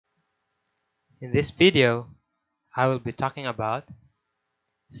In this video, I will be talking about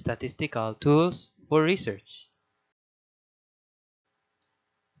statistical tools for research.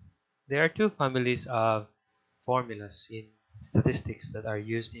 There are two families of formulas in statistics that are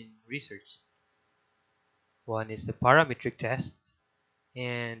used in research. One is the parametric test,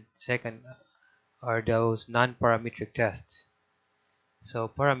 and second are those non-parametric tests. So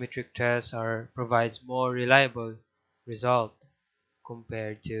parametric tests provides more reliable result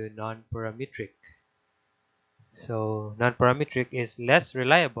compared to non-parametric. So non-parametric is less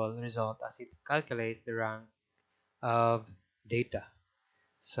reliable result as it calculates the rank of data.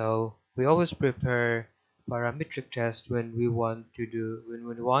 So we always prepare parametric tests when we want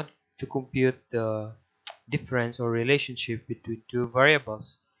to compute the difference or relationship between two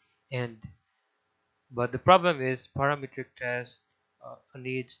variables. And but the problem is parametric test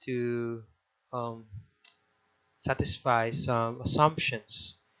needs to um, satisfy some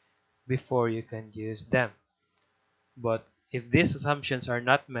assumptions before you can use them. But if these assumptions are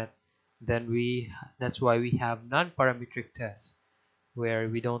not met, then that's why we have non-parametric tests, where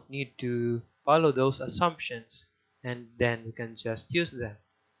we don't need to follow those assumptions and then we can just use them.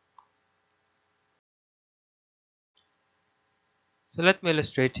 So let me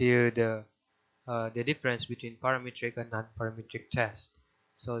illustrate to you the difference between parametric and non-parametric test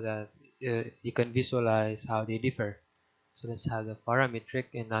so that you can visualize how they differ. So let's have the parametric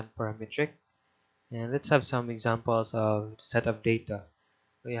and non-parametric, and let's have some examples of set of data.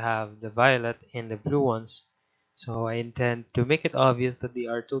 We have the violet and the blue ones. So I intend to make it obvious that they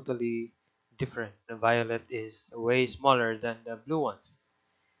are totally different. The violet is way smaller than the blue ones.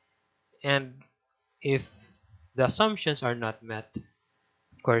 And if the assumptions are not met,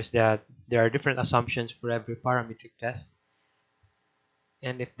 of course that there are different assumptions for every parametric test.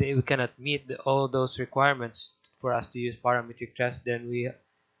 And if we cannot meet all those requirements for us to use parametric test, then we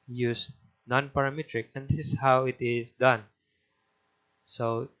use non-parametric, and this is how it is done.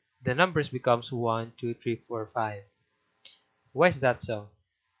 So the numbers becomes 1, 2, 3, 4, 5. Why is that so?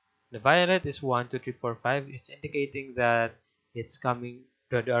 The violet is 1, 2, 3, 4, 5. It's indicating that it's coming,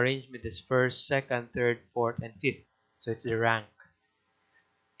 the arrangement is first, second, third, fourth, and fifth. So it's the rank.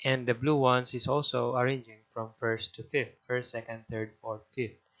 And the blue ones is also arranging from first to fifth, first, second, third, fourth,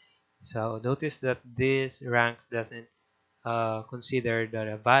 fifth. So notice that these ranks doesn't consider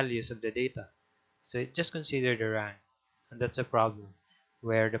the values of the data. So it just consider the rank, and that's a problem,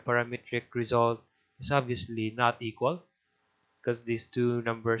 where the parametric result is obviously not equal because these two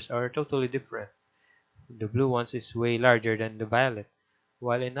numbers are totally different. The blue ones is way larger than the violet,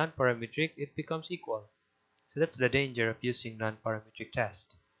 while in non-parametric it becomes equal. So that's the danger of using non-parametric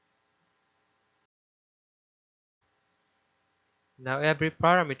test. Now every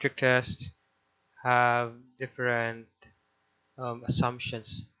parametric test have different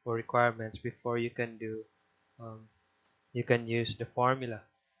assumptions or requirements before um, you can use the formula,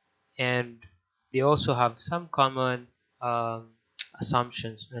 and they also have some common um,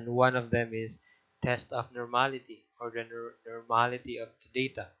 assumptions, and one of them is test of normality or the normality of the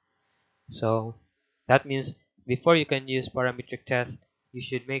data. So that means before you can use parametric test, you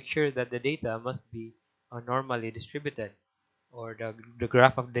should make sure that the data must be normally distributed, or the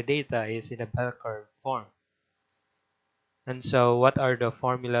graph of the data is in a bell curve form. And so what are the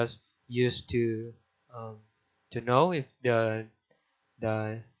formulas used um, to know if the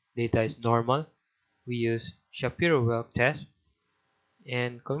data is normal? We use shapiro-wilk test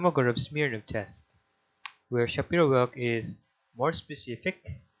and kolmogorov-smirnov test, where shapiro-wilk is more specific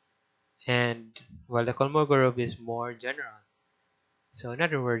and while the kolmogorov is more general. So in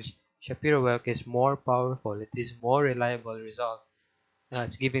other words, shapiro-wilk is more powerful. It is more reliable result.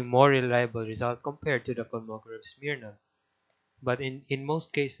 It's giving more reliable result compared to the kolmogorov-smirnov. But in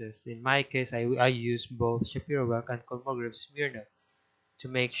most cases, in my case, I use both shapiro-wilk and kolmogorov-smirnov to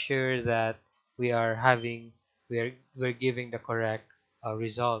make sure that we are having we're giving the correct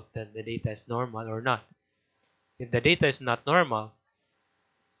result, that the data is normal or not. If the data is not normal,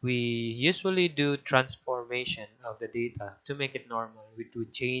 we usually do transformation of the data to make it normal. We do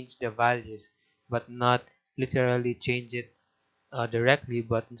change the values, but not literally change it directly,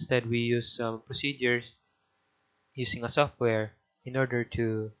 but instead we use some procedures using a software in order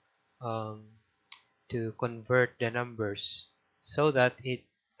um, to convert the numbers so that it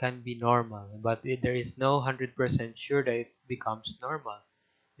can be normal, but there is no 100% sure that it becomes normal.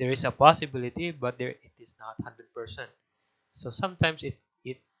 There is a possibility, but it is not 100%. So sometimes it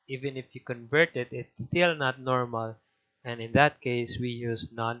even if you convert it, it's still not normal, and in that case we use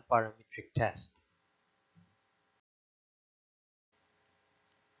non-parametric test.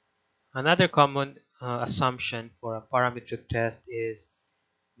 Another common assumption for a parametric test is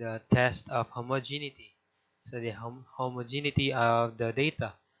the test of homogeneity. So the homogeneity of the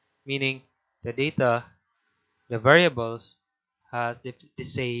data, meaning the data, the variables has the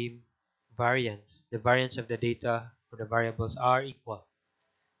same variance. The variance of the data for the variables are equal.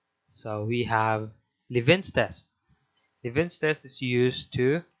 So we have Levin's test. Levin's test is used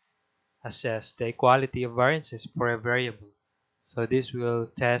to assess the equality of variances for a variable. So this will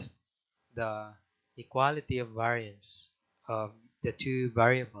test the equality of variance of the two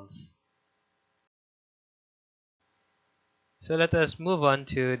variables. So let us move on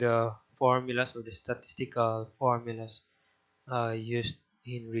to the formulas or the statistical formulas used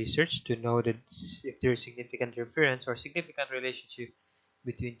in research to know that if there is significant difference or significant relationship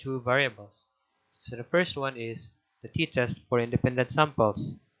between two variables. So the first one is the t-test for independent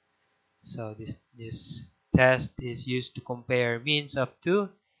samples. So this test is used to compare means of two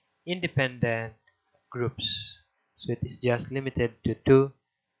independent groups. So it is just limited to two,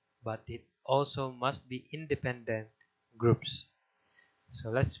 but it also must be independent groups. So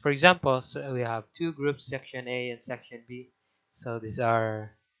let's, for example, so we have two groups, section A and section B. So these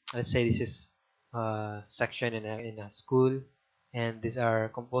are, let's say this is a section in a school, and these are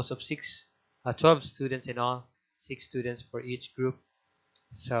composed of 12 students in all, 6 students for each group.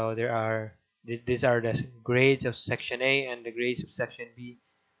 So there are these are the grades of section A and the grades of section B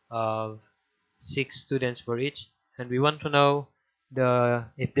of 6 students for each, and we want to know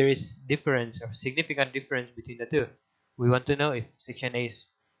if there is difference or significant difference between the two. We want to know if section A is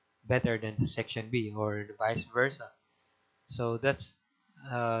better than the section B or vice versa. So that's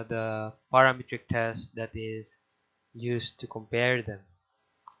the parametric test that is used to compare them.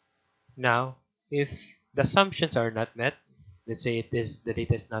 Now, if the assumptions are not met, let's say the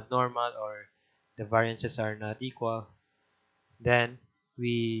data is not normal or the variances are not equal, then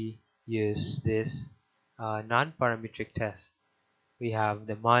we use this non-parametric test. We have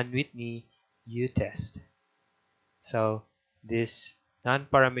the Mann-Whitney U-test. So this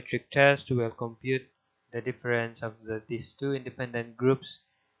non-parametric test will compute the difference of these two independent groups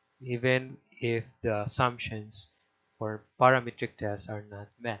even if the assumptions for parametric tests are not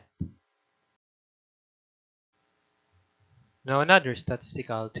met. Now another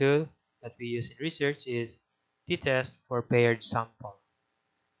statistical tool that we use in research is t-test for paired sample.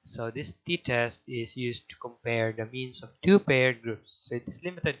 So this t-test is used to compare the means of two paired groups. So it is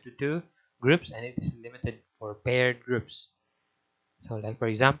limited to two groups and it is limited for paired groups. So like for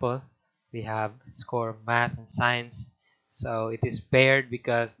example, we have score of math and science. So it is paired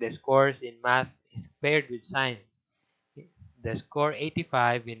because the scores in math is paired with science. The score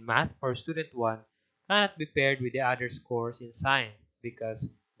 85 in math for student 1 cannot be paired with the other scores in science because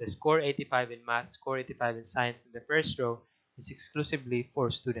the score 85 in math, score 85 in science in the first row is exclusively for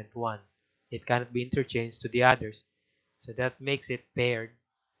student 1. It cannot be interchanged to the others. So that makes it paired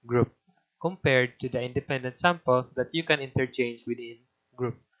group compared to the independent samples that you can interchange within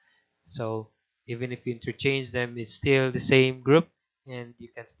group. So even if you interchange them, it's still the same group and you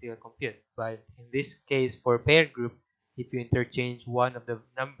can still compute. But in this case, for paired group, if you interchange one of the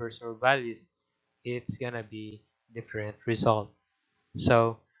numbers or values, it's gonna be different result.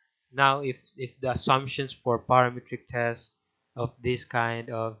 So now if the assumptions for parametric test of this kind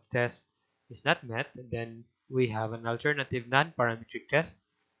of test is not met, then we have an alternative non-parametric test,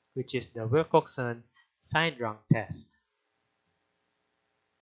 which is the Wilcoxon-Signed-Rank test.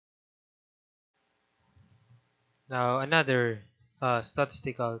 Now another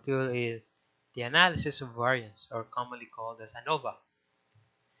statistical tool is the analysis of variance, or commonly called as ANOVA.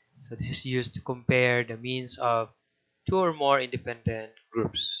 So this is used to compare the means of two or more independent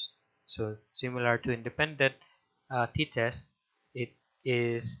groups. So similar to independent t-test, it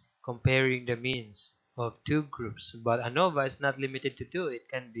is comparing the means of two groups. But ANOVA is not limited to two; it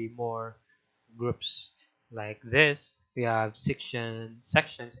can be more groups. Like this, we have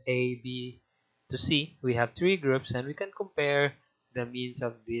sections A, B to C. We have three groups, and we can compare the means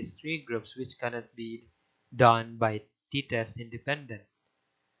of these three groups, which cannot be done by t-test independent.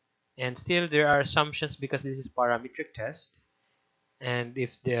 And still there are assumptions because this is parametric test, and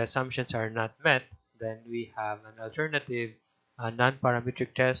if the assumptions are not met, then we have an alternative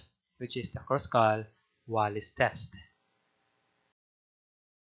non-parametric test, which is the Kruskal-Wallis test.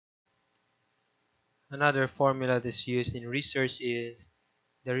 Another formula that's used in research is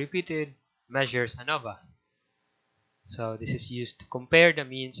the repeated measures ANOVA. So this is used to compare the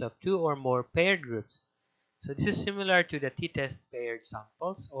means of two or more paired groups. So this is similar to the t-test paired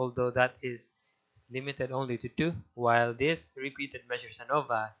samples, although that is limited only to two, while this repeated measures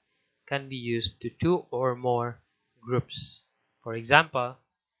ANOVA can be used to two or more groups. For example,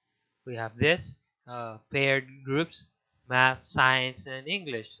 we have this paired groups, math, science, and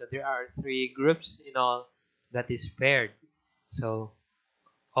English. So there are three groups in all that is paired. So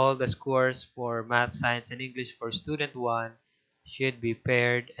all the scores for math, science, and English for student 1 should be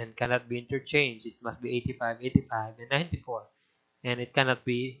paired and cannot be interchanged. It must be 85, 85, and 94. And it cannot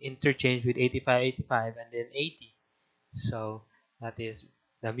be interchanged with 85, 85, and then 80. So that is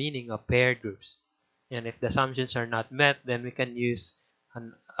the meaning of paired groups. And if the assumptions are not met, then we can use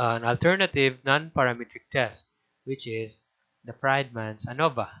an alternative non-parametric test, which is the Friedman's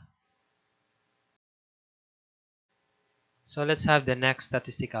ANOVA. So let's have the next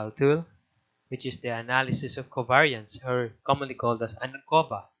statistical tool, which is the analysis of covariance, or commonly called as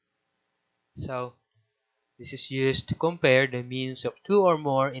ANCOVA. So this is used to compare the means of two or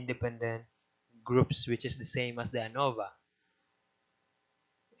more independent groups, which is the same as the ANOVA.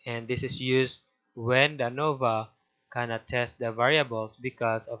 And this is used when the ANOVA cannot test the variables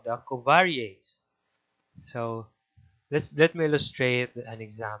because of the covariates. So let me illustrate an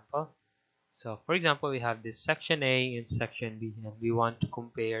example. So for example, we have this section A and section B, and we want to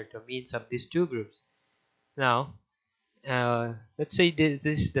compare the means of these two groups. Now, let's say this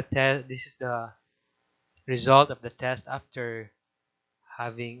is the test. This is the result of the test after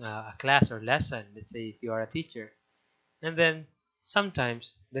having a class or lesson. Let's say if you are a teacher, and then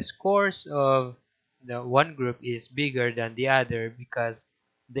sometimes the scores of the one group is bigger than the other because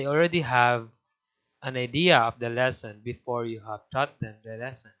they already have an idea of the lesson before you have taught them the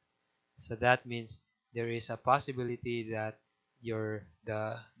lesson. So that means there is a possibility that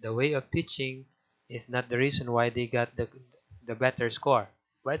the way of teaching is not the reason why they got the better score,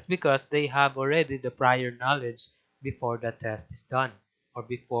 but it's because they have already the prior knowledge before the test is done or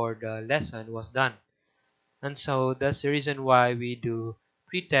before the lesson was done. And so that's the reason why we do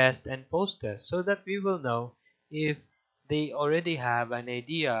pre-test and post-test, so that we will know if they already have an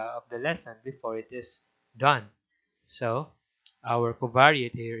idea of the lesson before it is done. So our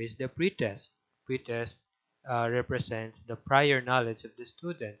covariate here is the pretest. Pretest represents the prior knowledge of the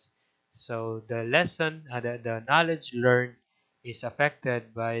students. So the lesson, the knowledge learned is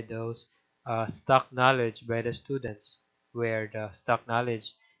affected by those stock knowledge by the students, where the stock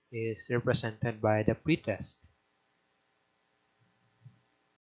knowledge is represented by the pretest.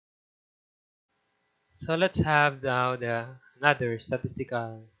 So let's have now the another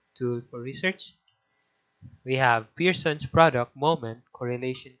statistical tool for research. We have Pearson's product moment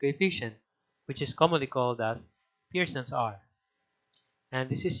correlation coefficient, which is commonly called as Pearson's R. And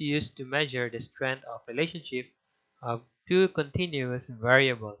this is used to measure the strength of relationship of two continuous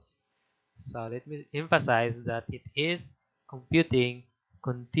variables. So let me emphasize that it is computing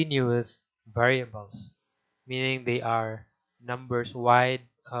continuous variables, meaning they are numbers wide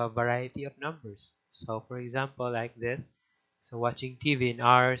variety of numbers. So for example, like this, so watching TV in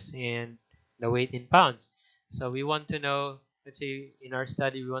hours and the weight in pounds. So we want to know, let's say in our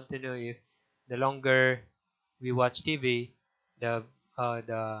study, we want to know if the longer we watch TV, the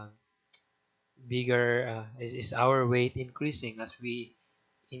the bigger is our weight increasing as we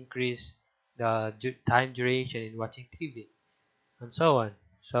increase the time duration in watching TV and so on.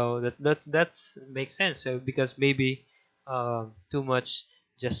 So that's makes sense. So because maybe too much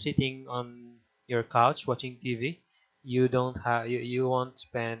just sitting on your couch watching TV, you won't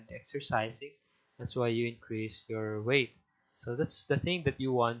spend exercising. That's why you increase your weight. So that's the thing that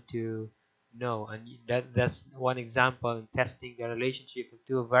you want to know, and that's one example in testing the relationship of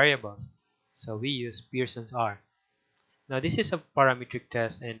two variables. So we use Pearson's R. Now this is a parametric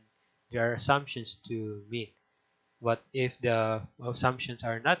test, and there are assumptions to meet. But if the assumptions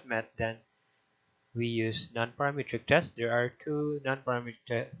are not met, then we use non-parametric tests. There are two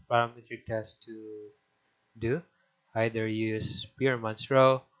non-parametric tests to do. Either use Spearman's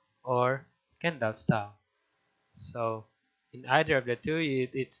rho or Kendall-Style. So in either of the two,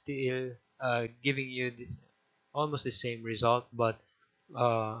 it's still giving you this almost the same result. But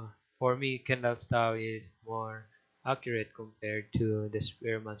uh, for me, Kendall-Style is more accurate compared to the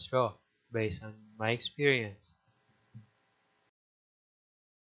Spearman's rho based on my experience.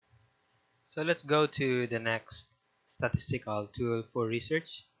 So let's go to the next statistical tool for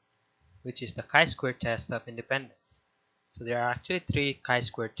research, which is the chi-square test of independence. So there are actually three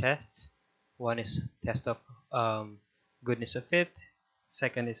chi-square tests. One is test of um, goodness of fit,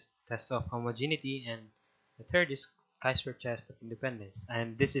 second is test of homogeneity, and the third is chi-square test of independence.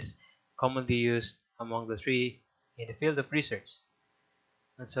 And this is commonly used among the three in the field of research.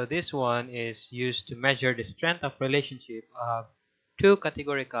 And so this one is used to measure the strength of relationship of two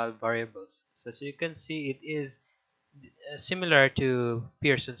categorical variables. So as you can see, it is similar to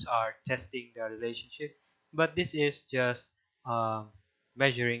Pearson's R testing the relationship, but this is just um,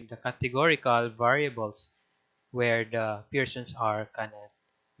 measuring the categorical variables where the Pearsons are cannot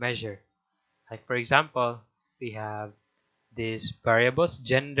measure. Like for example, we have these variables,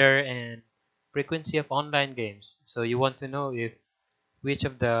 gender and frequency of online games. So you want to know if which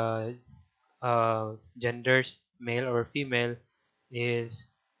of the genders, male or female, is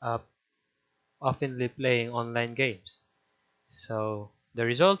uh, oftenly playing online games. So the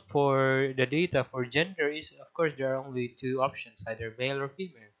result for the data for gender is, of course, there are only two options, either male or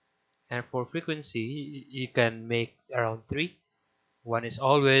female. And for frequency, you can make around three. One is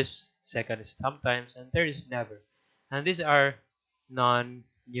always, second is sometimes, and third is never. And these are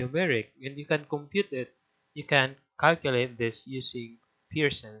non-numeric, and you can compute it. You can calculate this using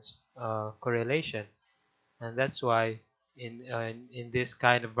Pearson's correlation, and that's why in this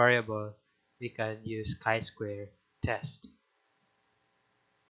kind of variable we can use chi-square test.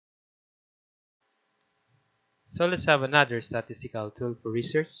 So let's have another statistical tool for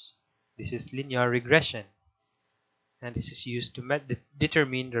research. This is linear regression, and this is used to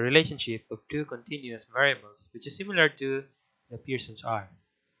determine the relationship of two continuous variables, which is similar to the Pearson's R.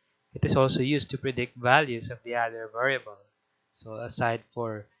 It is also used to predict values of the other variable. So aside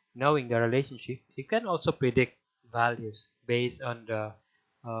for knowing the relationship, it can also predict values based on the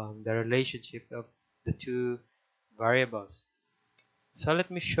relationship of the two variables. So let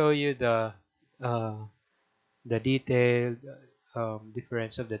me show you uh, the detailed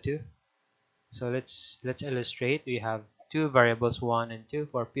difference of the two. So let's illustrate. We have two variables, 1 and 2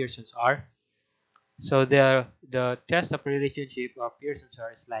 for Pearson's R. So the test of relationship of Pearson's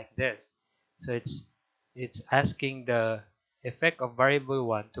R is like this. So it's asking the effect of variable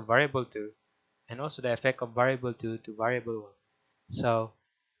 1 to variable 2, and also the effect of variable 2 to variable 1. So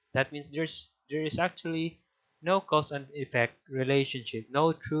that means there is actually no cause and effect relationship,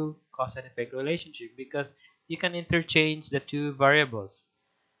 no true cause and effect relationship, because you can interchange the two variables.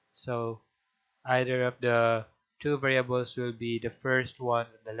 So either of the two variables will be the first one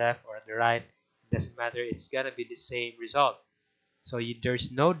on the left or on the right. It doesn't matter, it's gonna be the same result. So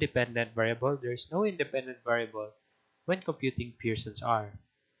there's no dependent variable, there's no independent variable when computing Pearson's R.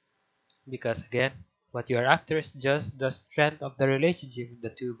 Because again, what you are after is just the strength of the relationship in the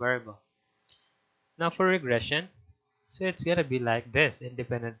two variables. Now for regression, so it's gonna be like this: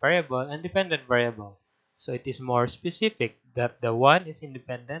 independent variable and dependent variable. So it is more specific that the one is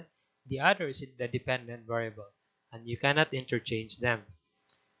independent, the other is the dependent variable, and you cannot interchange them.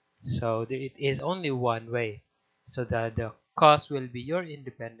 So it is only one way. So that the cause will be your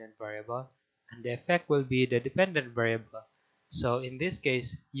independent variable and the effect will be the dependent variable. So in this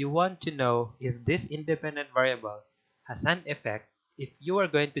case, you want to know if this independent variable has an effect. If you are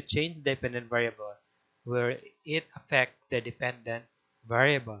going to change the dependent variable, will it affect the dependent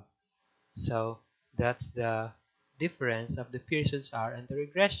variable? So that's the difference of the Pearson's R and the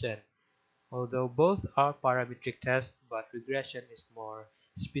regression. Although both are parametric tests, but regression is more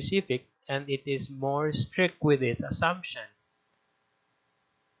specific and it is more strict with its assumption.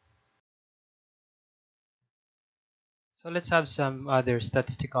 So let's have some other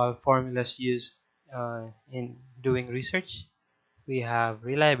statistical formulas used in doing research. We have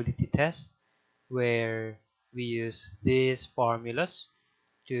reliability test, where we use these formulas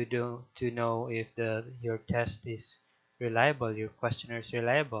to know if your test is reliable, your questionnaire is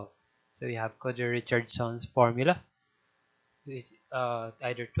reliable. So we have Coder-Richardson's formula, with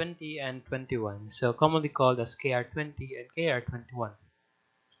either 20 and 21, so commonly called as KR20 and KR21.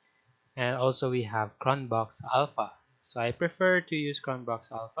 And also we have Cronbach's alpha. So I prefer to use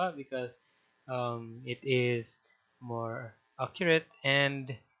Cronbach's alpha because it is more accurate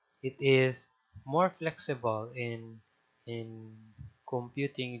and it is more flexible in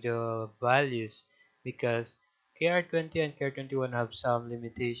computing the values, because KR20 and KR21 have some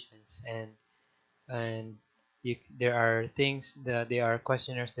limitations, and there are things that there are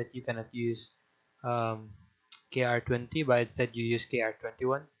questionnaires that you cannot use um, KR20, but instead you use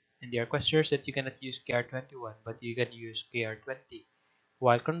KR21, and there are questionnaires that you cannot use KR21 but you can use KR20,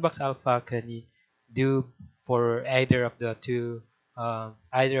 while Cronbach's alpha can do for either of the two,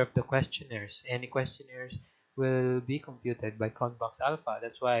 either of the questionnaires. Any questionnaires will be computed by Cronbach's alpha.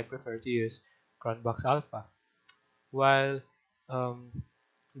 That's why I prefer to use Cronbach's alpha. While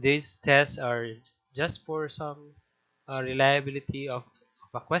these tests are just for some reliability of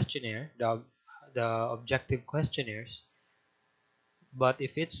a questionnaire, the objective questionnaires. But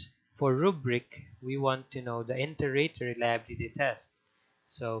if it's for rubric, we want to know the inter-rater reliability test.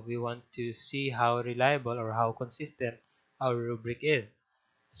 So we want to see how reliable or how consistent our rubric is.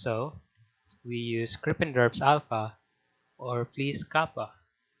 So we use Krippendorff's alpha or Fleece kappa.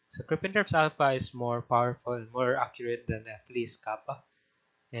 So Krippendorff's alpha is more powerful, more accurate than the Fleece kappa.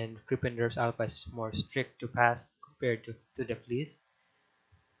 and Krippendorff's alpha is more strict to pass compared to the fleece.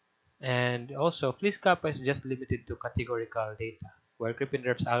 And also, fleece kappa is just limited to categorical data, where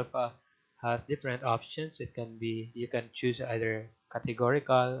Krippendorff's alpha has different options. It can be, you can choose either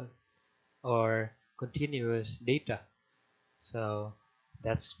categorical or continuous data. So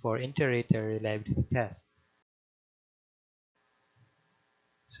that's for inter-rater reliability test.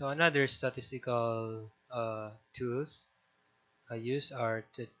 So another statistical tools used are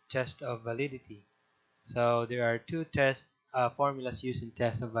to test of validity. So there are two test formulas used in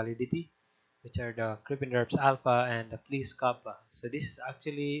test of validity, which are the Krippendorff's alpha and the Fleece kappa. So this is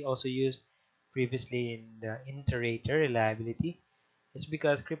actually also used previously in the inter-rater reliability. It's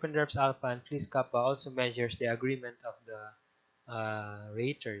because Krippendorff's alpha and Fleece kappa also measures the agreement of the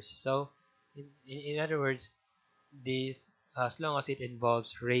raters. So in other words, these, as long as it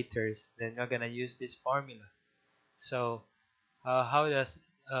involves raters, then you're gonna use this formula. So how does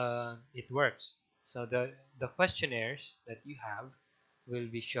it works? So the questionnaires that you have will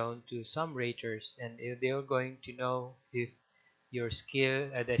be shown to some raters, and they're going to know if your skill,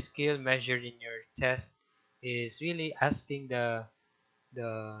 the skill measured in your test, is really asking the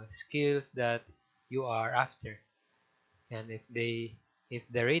skills that you are after. And if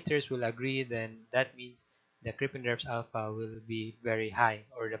the raters will agree, then that means the Krippendorff's alpha will be very high,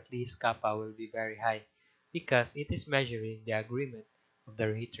 or the Fleece kappa will be very high, because it is measuring the agreement of the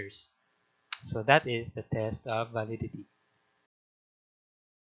raters. So that is the test of validity.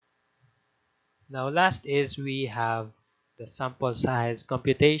 Now last is we have the sample size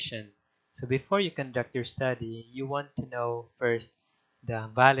computation. So before you conduct your study, you want to know first the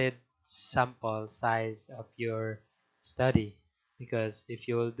valid sample size of your study, because if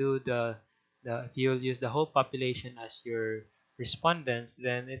you will do if you will use the whole population as your respondents,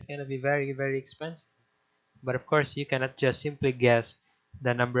 then it's going to be very expensive. But of course, you cannot just simply guess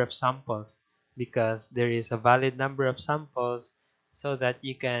the number of samples, because there is a valid number of samples so that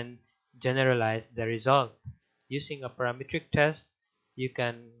you can generalize the result. Using a parametric test, you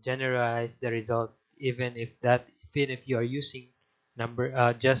can generalize the result even if you are using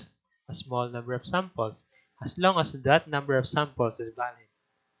just a small number of samples, as long as that number of samples is valid.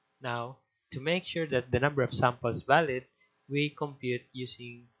 Now, to make sure that the number of samples is valid, we compute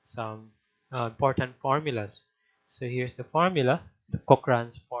using some important formulas. So here's the formula, the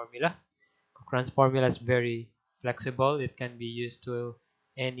Cochrane's formula. Cochrane's formula is very flexible. It can be used to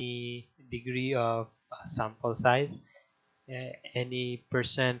any degree of sample size, any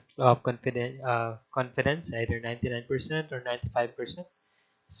percent of confidence, either 99% or 95%.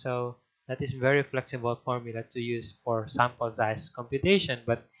 So that is very flexible formula to use for sample size computation,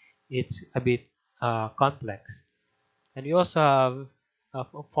 but it's a bit complex. And we also have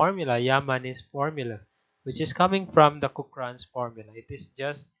a formula, Yamane's formula, which is coming from the Cochrane's formula. It is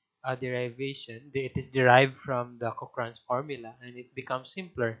just a derivation. It is derived from the Cochrane's formula, and it becomes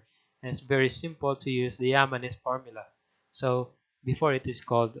simpler. And it's very simple to use the Yamane's formula. So before, it is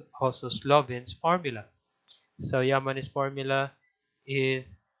called also Sloven's formula. So Yamane's formula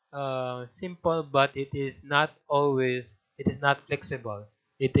is simple, but it is not flexible.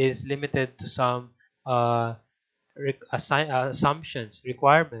 It is limited to some uh, assumptions,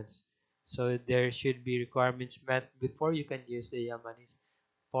 requirements. So there should be requirements met before you can use the Yamane's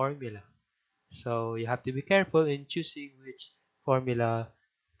formula. So you have to be careful in choosing which formula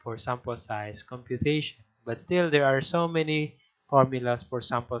for sample size computation. But still, there are so many formulas for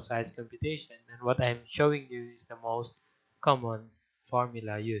sample size computation, and what I'm showing you is the most common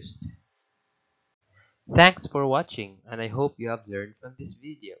formula used. Thanks for watching, and I hope you have learned from this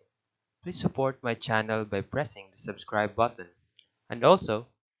video. Please support my channel by pressing the subscribe button, and also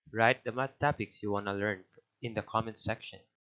write the math topics you want to learn in the comment section.